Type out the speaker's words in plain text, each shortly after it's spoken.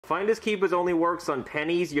Finders Keepers only works on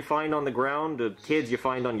pennies you find on the ground, or kids you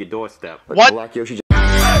find on your doorstep. What? Black Yoshi.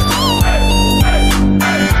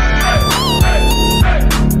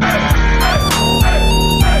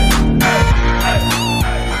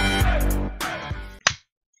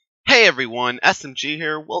 Hey everyone, SMG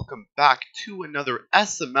here. Welcome back to another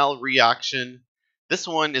SML reaction. This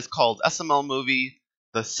one is called SML Movie,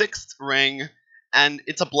 The Sixth Ring, and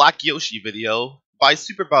it's a Black Yoshi video by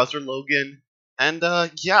SuperMarioLogan. And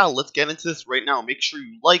yeah, let's get into this right now. Make sure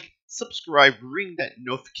you like, subscribe, ring that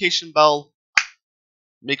notification bell.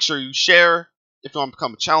 Make sure you share. If you want to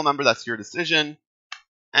become a channel member, that's your decision.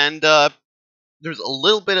 And there's a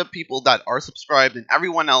little bit of people that are subscribed, and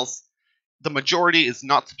everyone else, the majority is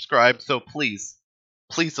not subscribed, so please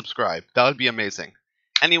subscribe. That would be amazing.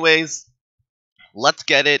 Anyways, let's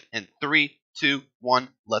get it in 3, 2, 1,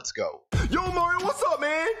 let's go. Yo, Mario, what's up,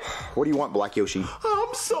 man? What do you want, Black Yoshi?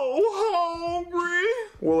 I'm so hungry.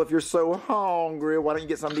 Well, if you're so hungry, why don't you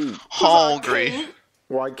get something to eat? Hungry.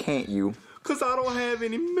 Why can't you? Because I don't have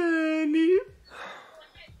any money.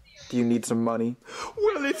 Do you need some money?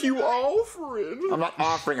 Well, if you offering. I'm not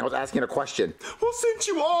offering, I was asking a question. Well, since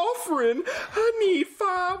you offering, I need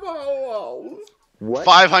 $5. What?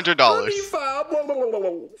 $500. I need $5.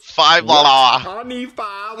 $5. I need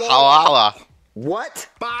 $5. Halala. What?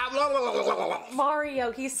 $5.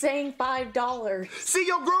 Mario, he's saying $5. See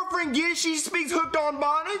your girlfriend get she speaks hooked on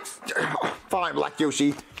bonnets? Fine, Black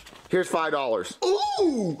Yoshi. Here's $5.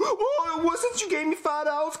 Ooh! Well, since you gave me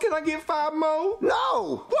 $5, can I get 5 more?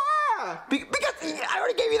 No! Why? Because I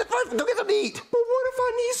already gave you the first one. Go get something to eat. But what if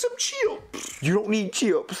I need some chips? You don't need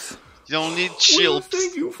chips. You don't need Well, chips.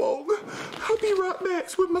 thank you, folk. I'll be right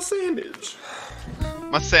back with my sandwich.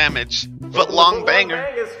 My sandwich. Foot long banger.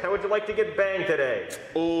 Bangers. How would you like to get banged today?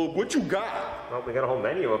 What you got? Well, we got a whole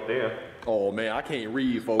menu up there. Oh, man, I can't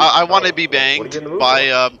read, folks. I want to be What are you banged in the mood by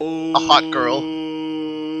for? a hot girl.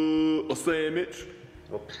 A sandwich.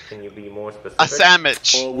 Well, can you be more specific? A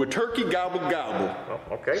sandwich. With turkey gobble gobble.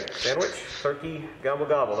 Oh, okay. Sandwich, turkey, gobble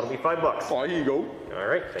gobble. That'll be $5. Oh, here you go. All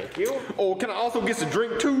right, thank you. Oh, can I also get some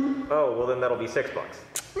drink, too? Oh, well then that'll be $6. Man,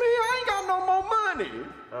 I ain't got no more money.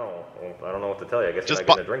 Oh, well, I don't know what to tell you. I guess Just you're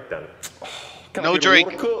not getting a drink then. Can No I get drink.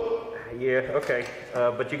 a water cup? Yeah, okay.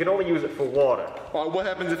 But you can only use it for water. All right, what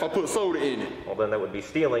happens if I put soda in it? Well, then that would be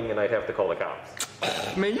stealing, and I'd have to call the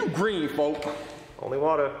cops. Man, you green, folk. Only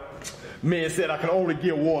water. Man said I can only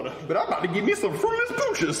get water, but I'm about to give me some fruitless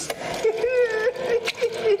pooches.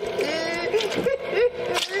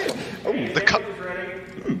 The cup.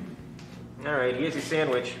 All right, here's your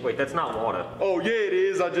sandwich. Wait, that's not water. Oh, yeah, it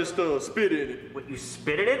is. I just spit in it. What, you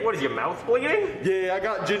spit in it? What, is your mouth bleeding? Yeah, I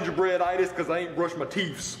got gingerbreaditis because I ain't brushed my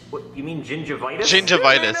teeth. What, you mean gingivitis? Yeah,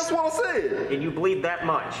 man, that's Gingivitis. what I said. And you bleed that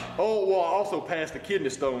much? Oh, well, I also passed a kidney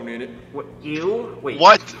stone in it. What, you? Wait.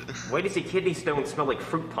 What? Why does your kidney stone smell like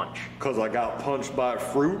fruit punch? Because I got punched by a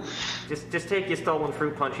fruit. Just take your stolen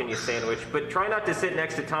fruit punch in your sandwich, but try not to sit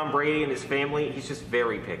next to Tom Brady and his family. He's just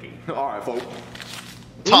very picky. All right, folks.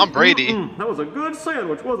 Tom Brady. That was a good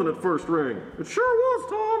sandwich, wasn't it, first ring? It sure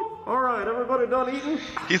was, Tom. All right, everybody done eating?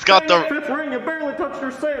 He's got the. Fifth ring, you barely touched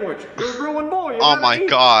your sandwich. You're a growing boy. You Oh gotta my eat.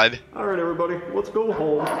 god. All right, everybody, let's go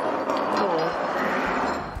home.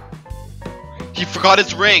 He forgot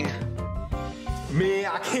his ring. Man,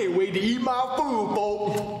 I can't wait to eat my food,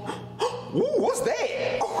 folks. Ooh, what's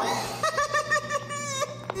that?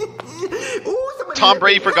 Ooh, somebody Tom had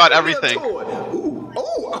Brady me forgot having me a everything. toy. Ooh,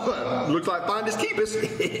 oh, looks like finders keepers.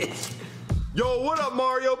 Yo, what up,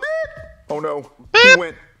 Mario? Beep. Oh no. He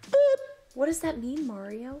went. Beep. What does that mean,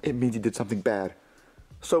 Mario? It means you did something bad.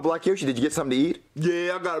 So, Black Yoshi, did you get something to eat?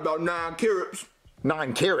 Yeah, I got about 9 carrots.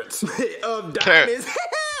 9 carrots. Of Carrots. diamonds.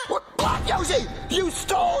 What? Black Yoshi, you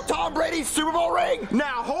stole Tom Brady's Super Bowl ring.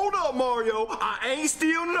 Now, hold up, Mario. I ain't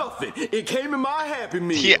steal nothing. It came in my Happy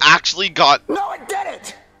Meal. He actually got. No, it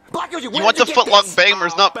didn't. Black Yoshi, where You want did the you get footlong this?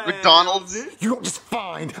 bangers, not I McDonald's? found it. You don't just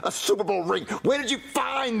find a Super Bowl ring. Where did you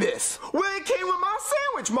find this? Well, it came with my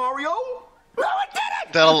sandwich, Mario. No, it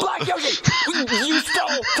didn't! That'll- Black Yoshi, you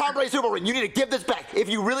stole Tom Brady's Super Bowl ring. You need to give this back. If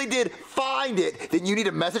you really did find it, then you need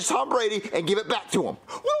to message Tom Brady and give it back to him.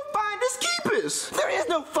 We'll find his keepers. There is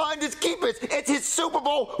no find his keep it. It's his Super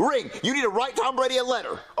Bowl ring. You need to write Tom Brady a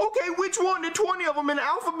letter. Okay, which one? The 20 of them in the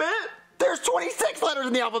alphabet? There's 26 letters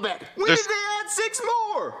in the alphabet. When There's- did they add 6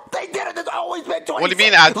 more? They did it. There's always been 26. What do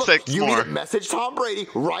you mean add Look, 6 you more? need to message Tom Brady,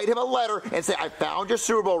 write him a letter, and say, I found your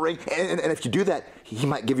Super Bowl ring. And if you do that, he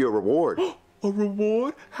might give you a reward. A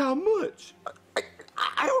reward? How much?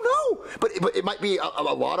 I don't don't know. But it might be a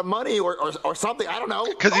lot of money or something. I don't know.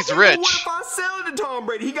 Because he's Okay, rich. What if I sell it to Tom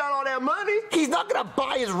Brady? He got all that money. He's not going to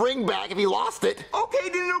buy his ring back if he lost it. Okay,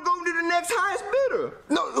 then it'll go to the next highest bidder.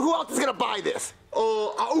 No, who else is going to buy this?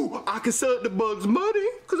 I can sell it to Bugs Bunny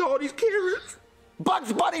because all these carrots.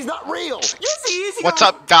 Bugs Bunny's not real. Yes, he is. What's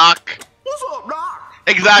up, Doc? What's up, Doc?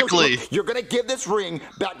 Exactly. Look, you're going to give this ring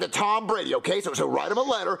back to Tom Brady, okay? So write him a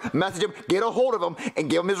letter, message him, get a hold of him, and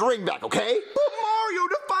give him his ring back, okay? But Mario,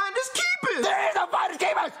 the finders keepers. There is no finders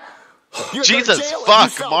keepers. You're Jesus going to jail if fuck, you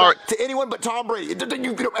sell Mark. that to anyone but Tom Brady.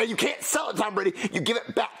 You can't sell it to Tom Brady. You give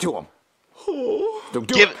it back to him. Oh. Don't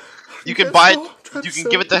do Give it. You can buy it. You can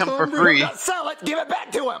give it to him for free. Don't sell it. Give it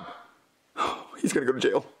back to him. He's going to go to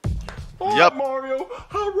jail. All Yep. right, Mario,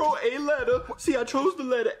 I wrote a letter. See, I chose the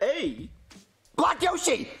letter A. Black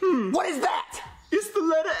Yoshi, what is that? It's the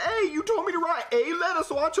letter A. You told me to write a letter,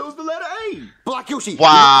 so I chose the letter A. Black Yoshi, Wow.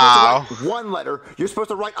 you're not supposed to write one letter. You're supposed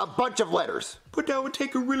to write a bunch of letters. But that would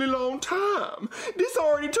take a really long time. This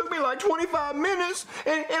already took me like 25 minutes,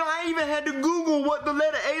 and I even had to Google what the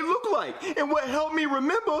letter A looked like. And what helped me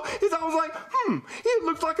remember is I was like, it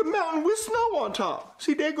looks like a mountain with snow on top.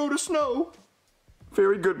 See, there go the snow.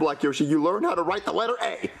 Very good, Black Yoshi. You learn how to write the letter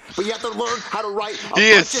A, but you have to learn how to write a He bunch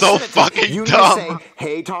is of so sentences. fucking You need dumb. to say,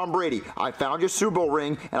 hey, Tom Brady, I found your Super Bowl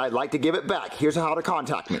ring, and I'd like to give it back. Here's how to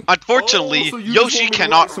contact me. Unfortunately, Oh, so you just Yoshi want me to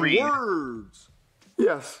cannot write some read. Words.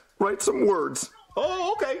 Yes, write some words.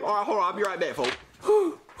 Oh, okay. All right, hold on. I'll be right back, folks.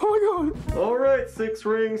 Oh, my God. All right, 6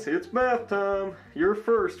 rings. It's math time. Your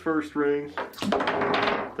first ring.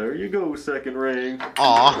 There you go, second ring.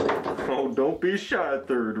 Aw. Oh, don't be shy,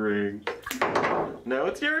 third ring. Now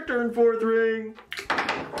it's your turn, fourth ring.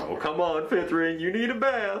 Oh, come on, fifth ring. You need a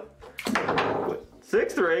bath. What?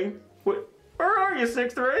 Sixth ring? What? Where are you,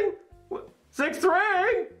 sixth ring? What? Sixth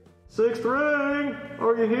ring? Sixth ring?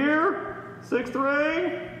 Are you here? Sixth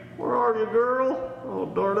ring? Where are you, girl? Oh,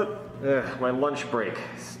 darn it. My lunch break.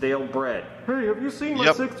 Stale bread. Hey, have you seen my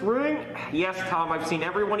Yep. sixth ring? Yes, Tom, I've seen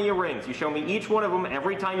every one of your rings. You show me each one of them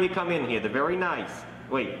every time you come in here. They're very nice.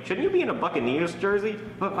 Wait, shouldn't you be in a Buccaneers jersey?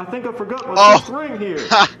 But I think I forgot my sixth ring here.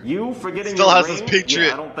 You forgetting Still your has ring? his Patriot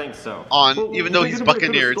Yeah, I don't think so. on, Well, even you though think he's anybody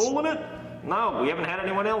could've Buccaneers. Stolen it? No, we haven't had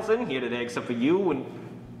anyone else in here today except for you and...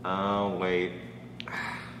 Oh, wait.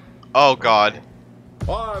 Oh God.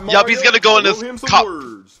 All right, Yup, he's gonna go in I his wrote him some cup.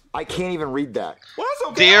 words. I can't even read that. Well,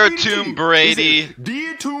 that's okay. Dear I'll read it to Tom you. Brady. It says,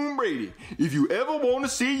 Dear Tom Brady, if you ever want to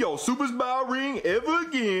see your Super Bowl ring ever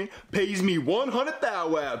again, pays me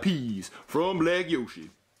 100,000 P's from Black Yoshi.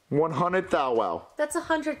 100 thou wow. That's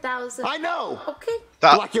 100,000. I know. Okay.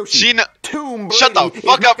 Black Yoshi. She kn- Tomb Shut the Brady is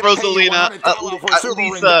fuck not up, gonna pay you Rosalina. 100,000 for a At Super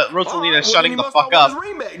least ring. Rosalina's All right, well, shutting then the he must fuck not want up. his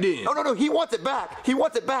ring back then. No, he wants it back. He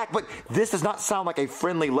wants it back, but this does not sound like a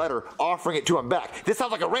friendly letter offering it to him back. This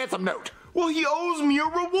sounds like a ransom note. Well, he owes me a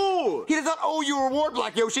reward. He does not owe you a reward,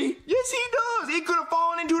 Black Yoshi. Yes, he does. It could have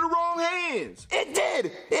fallen into the wrong hands. It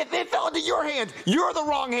did. It fell into your hands. You're the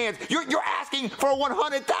wrong hands. You're asking for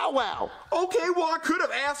 100 thou wow. Okay, well, I could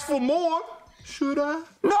have asked for more. Should I?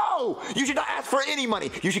 No, you should not ask for any money.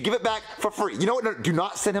 You should give it back for free. You know what? No, do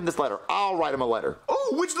not send him this letter. I'll write him a letter.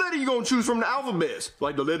 Oh, which letter you gonna choose from the alphabet?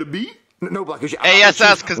 Like the letter B? No, Black Yoshi. I'm not gonna ASS,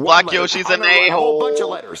 choose 'cause one Black letter. Yoshi's I'm an gonna write a whole a-hole. bunch of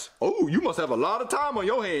letters. Oh, you must have a lot of time on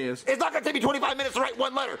your hands. It's not going to take me 25 minutes to write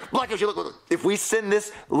one letter. Black Yoshi, look. If we send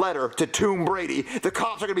this letter to Tom Brady, the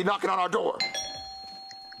cops are going to be knocking on our door.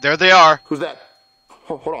 There they are. Who's that?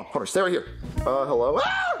 Hold on. Stay right here. Hello?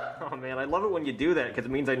 Ah! Oh, man, I love it when you do that because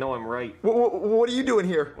it means I know I'm right. What are you doing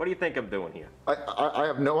here? What do you think I'm doing here? I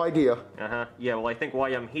have no idea. Uh-huh. Yeah, well, I think why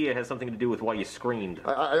I'm here has something to do with why you screamed.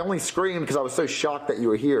 I only screamed because I was so shocked that you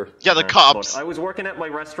were here. Yeah, the Look, cops. I was working at my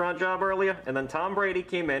restaurant job earlier, and then Tom Brady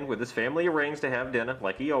came in with his family of rings to have dinner,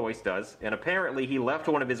 like he always does, and apparently he left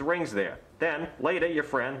one of his rings there. Then, later, your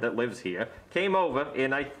friend that lives here came over,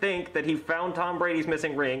 and I think that he found Tom Brady's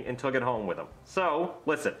missing ring and took it home with him. So,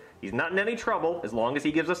 listen, he's not in any trouble as long as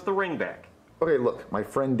he gives us the ring back. Okay, look, my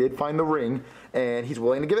friend did find the ring, and he's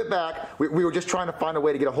willing to give it back. We were just trying to find a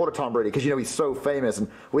way to get a hold of Tom Brady, because, he's so famous, and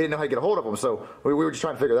we didn't know how to get a hold of him, so we were just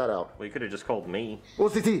trying to figure that out. Well, you could have just called me. Well,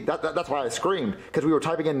 see, that's why I screamed, because we were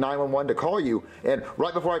typing in 911 to call you, and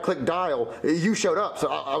right before I clicked dial, you showed up, so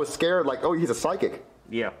I was scared, like, oh, he's a psychic.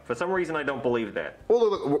 Yeah, for some reason I don't believe that. Well,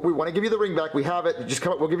 look, we want to give you the ring back. We have it. Just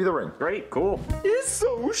come up. We'll give you the ring. Great, cool. It's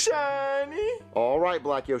so shiny. All right,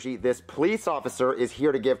 Black Yoshi. This police officer is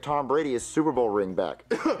here to give Tom Brady his Super Bowl ring back.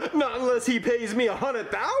 Not unless he pays me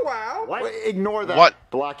 100,000. What? Wait, ignore that. What?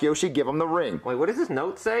 Black Yoshi, give him the ring. Wait, what does this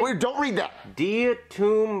note say? Wait, don't read that. Dear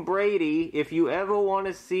Tom Brady, if you ever want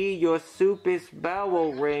to see your Super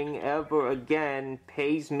Bowl ring ever again,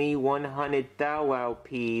 pays me 100,000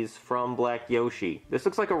 P's from Black Yoshi. The This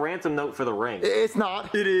looks like a ransom note for the ring. It's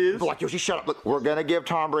not. It is. Black Yoshi, shut up. Look, we're gonna give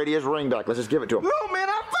Tom Brady his ring back. Let's just give it to him. No, man,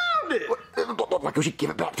 I found it. Black Yoshi, give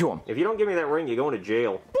it back to him. If you don't give me that ring, you're going to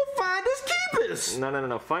jail. Well, find his keepers.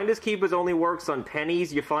 No. Finders keepers only works on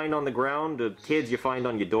pennies you find on the ground or kids you find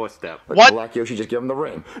on your doorstep. What? Black Yoshi, just give him the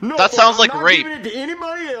ring. No, That sounds like I'm rape. not giving it to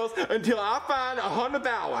anybody else until I find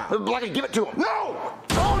 $100,000. Black Yoshi, give it to him. No!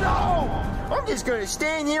 Oh no! I'm just gonna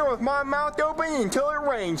stand here with my mouth open until it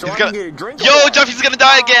rains so He's I gonna... can get a drink of Yo, water. Jeffy's gonna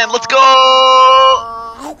die again. Let's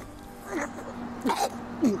go.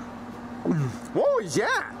 What was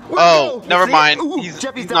that? Oh, never See? mind. Ooh, He's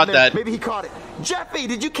Jeffy's not down there. dead. Maybe he caught it. Jeffy,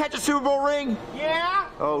 did you catch a Super Bowl ring? Yeah?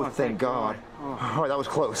 Oh, thank God. Oh, that was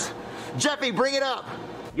close. Jeffy, bring it up.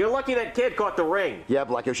 You're lucky that kid caught the ring. Yeah,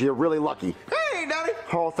 Black Yoshi, you're really lucky. Hey, Daddy.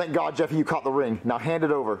 Oh, thank God, Jeffy, you caught the ring. Now hand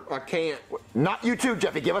it over. I can't. Not you too,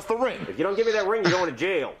 Jeffy. Give us the ring. If you don't give me that ring, you're going to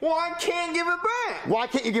jail. Well, I can't give it back. Why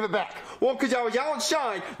can't you give it back? Well, because I was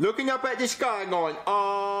outside looking up at the sky going,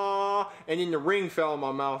 and then the ring fell in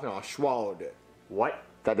my mouth and I swallowed it. What?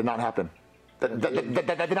 That did not happen. That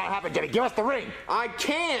did not happen, Jeffy. Give us the ring. I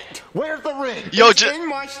can't. Where's the ring? Yo, It's in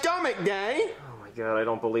my stomach, Daddy. Oh my God, I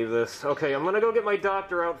don't believe this. Okay, I'm gonna go get my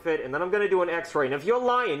doctor outfit, and then I'm gonna do an x-ray. And if you're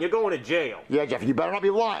lying, you're going to jail. Yeah, Jeffy, you better not be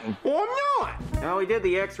lying. Well, I'm not. Now, he did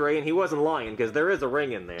the x-ray, and he wasn't lying, because there is a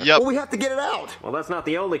ring in there. Yep. Well, we have to get it out. Well, that's not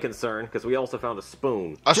the only concern, because we also found a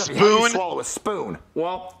spoon. A Jeffy, how do you spoon? swallow a spoon?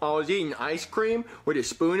 Well, I was eating ice cream with a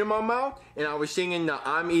spoon in my mouth, and I was singing the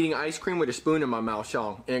I'm eating ice cream with a spoon in my mouth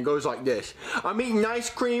song. And it goes like this. I'm eating ice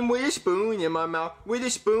cream with a spoon in my mouth, with a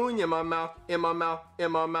spoon in my mouth, in my mouth,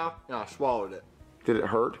 in my mouth. And I swallowed it. Did it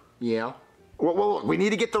hurt? Yeah. Well, we need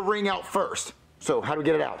to get the ring out first. So, how do we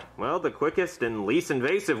get it out? Well, the quickest and least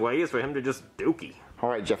invasive way is for him to just dookie. All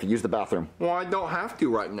right, Jeffy, use the bathroom. Well, I don't have to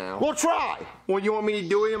right now. We'll try. Well, you want me to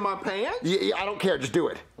do it in my pants? Yeah, I don't care. Just do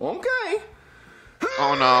it. Okay.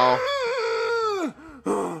 Oh no.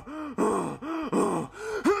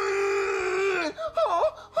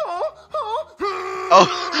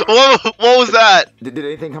 Oh, what was that? Did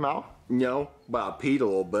anything come out? No, but I peed a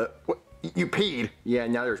little bit. What? You peed? Yeah,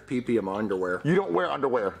 now there's pee-pee in my underwear. You don't wear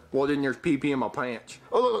underwear. Well, then there's pee-pee in my pants.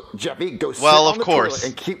 Oh, look, Jeffy, go sit Well, on of the course. toilet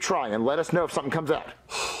and keep trying and let us know if something comes out.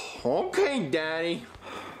 Okay, Daddy.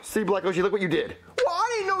 See, Black Yoshi, look what you did. Well,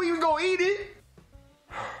 I didn't know he was gonna eat it.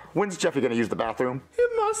 When's Jeffy gonna use the bathroom?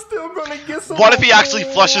 Am I still gonna get some? What if he actually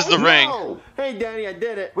flushes the ring? No! Hey, Daddy, I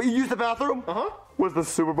did it. Will you use the bathroom? Uh-huh. Was the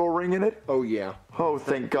Super Bowl ring in it? Oh, yeah. Oh,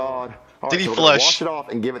 thank God. All Did he so we're gonna flush? Wash it off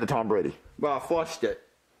and give it to Tom Brady. But I flushed it.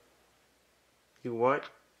 You what?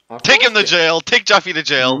 I Take him to flushed it. jail. Take Jeffy to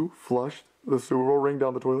jail. You flushed the Super Bowl ring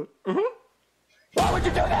down the toilet? Why would you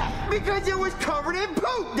do that? Because it was covered in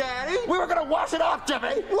poop, Daddy. We were gonna wash it off,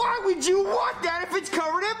 Jeffy! Why would you want that if it's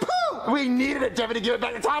covered in poop? We needed it, Jeffy, to give it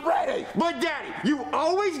back to Tom Brady! But Daddy, you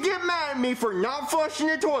always get mad at me for not flushing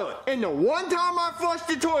the toilet. And the one time I flushed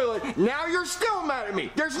the toilet, now you're still mad at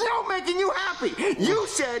me. There's no making you happy. You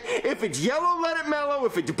said if it's yellow, let it mellow.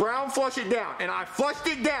 If it's brown, flush it down. And I flushed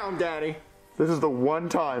it down, Daddy. This is the one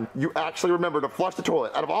time you actually remember to flush the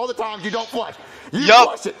toilet. Out of all the times you don't flush, you Yup.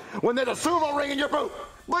 flush it when there's a Super Bowl ring in your boot.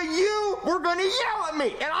 But you were gonna yell at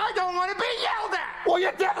me, and I don't want to be yelled at. Well,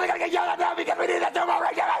 you're definitely gonna get yelled at now because we need that Super Bowl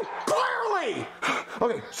ring, Jeffy! Clearly.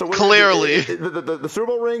 Okay, so what Clearly. the Super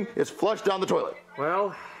Bowl ring is flushed down the toilet.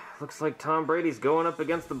 Well, looks like Tom Brady's going up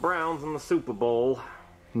against the Browns in the Super Bowl.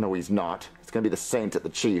 No, he's not. It's gonna be the Saints at the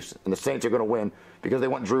Chiefs, and the Saints are gonna win because they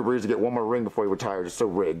want Drew Brees to get one more ring before he retires. It's so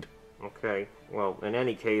rigged. Okay, well, in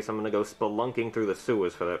any case, I'm gonna go spelunking through the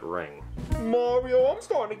sewers for that ring. Mario, I'm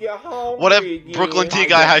starting to get hungry. What if again. Brooklyn T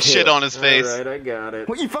guy has shit on his face? Alright, I got it.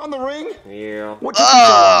 What, you found the ring? Yeah. What took you so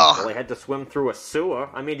long? Well, I had to swim through a sewer.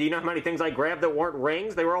 I mean, do you know how many things I grabbed that weren't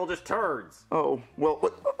rings? They were all just turds. Oh,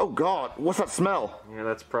 well, oh God, what's that smell? Yeah,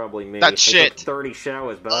 that's probably me. That I shit. took 30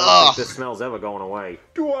 showers, but I don't Ugh. think this smell's ever going away.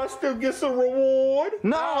 Do I still get some reward?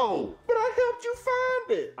 No! But I helped you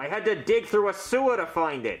find it. I had to dig through a sewer to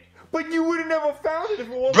find it. But you would have never found it if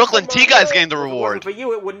it wasn't Brooklyn for T my guy's help. getting the If it wasn't reward. for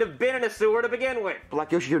you, it wouldn't have been in a sewer to begin with.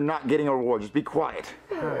 Black Yoshi, you're not getting a reward. Just be quiet.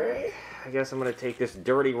 I guess I'm gonna take this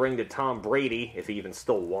dirty ring to Tom Brady, if he even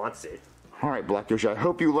still wants it. All right, Black Yoshi, I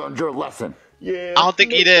hope you learned your lesson. Yeah. I don't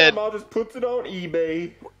think he next did. time I'll just put it on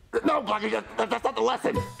eBay. No, Black Yoshi, that's not the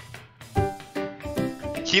lesson.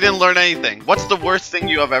 He didn't learn anything. What's the worst thing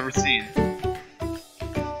you have ever seen?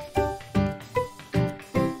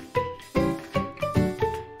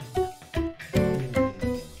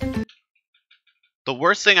 The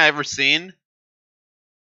worst thing I ever seen?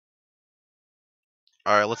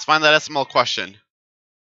 Alright, let's find that SML question.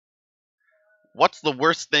 What's the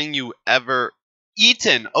worst thing you ever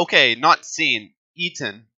eaten? Okay, not seen.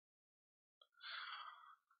 Eaten.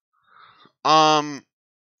 Probably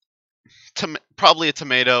a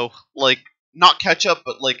tomato. Like, not ketchup,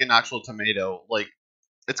 but like an actual tomato. Like,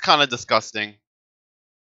 it's kind of disgusting.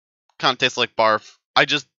 Kind of tastes like barf. I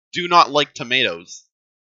just do not like tomatoes.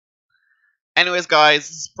 Anyways, guys,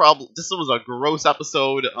 this was a gross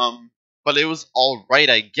episode. But it was all right,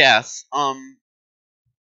 I guess.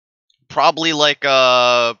 Probably like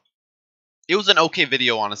it was an okay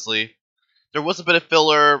video, honestly. There was a bit of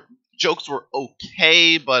filler. Jokes were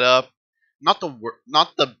okay, but not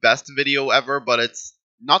the best video ever, but it's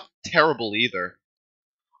not terrible either.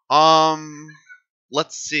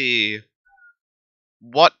 Let's see.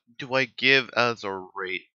 What do I give as a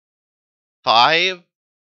rate? 5?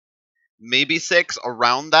 Maybe 6,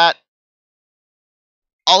 around that.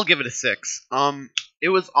 I'll give it a 6. It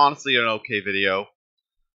was honestly an okay video.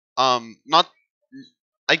 Not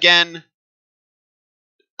again,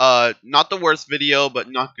 not the worst video, but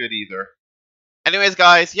not good either. Anyways,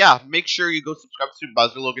 guys, yeah, make sure you go subscribe to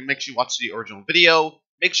SuperMarioLogan. Make sure you watch the original video.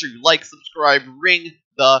 Make sure you like, subscribe, ring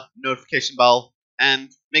the notification bell,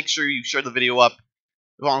 and make sure you share the video up.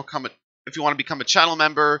 If you want to become a channel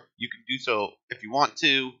member, you can do so if you want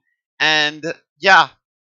to. And yeah,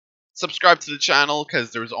 subscribe to the channel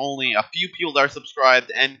because there's only a few people that are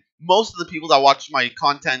subscribed, and most of the people that watch my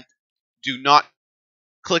content do not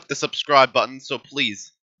click the subscribe button, so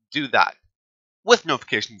please do that with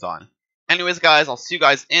notifications on. Anyways, guys, I'll see you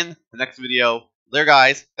guys in the next video. There,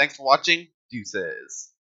 guys. Thanks for watching.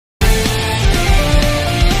 Deuces.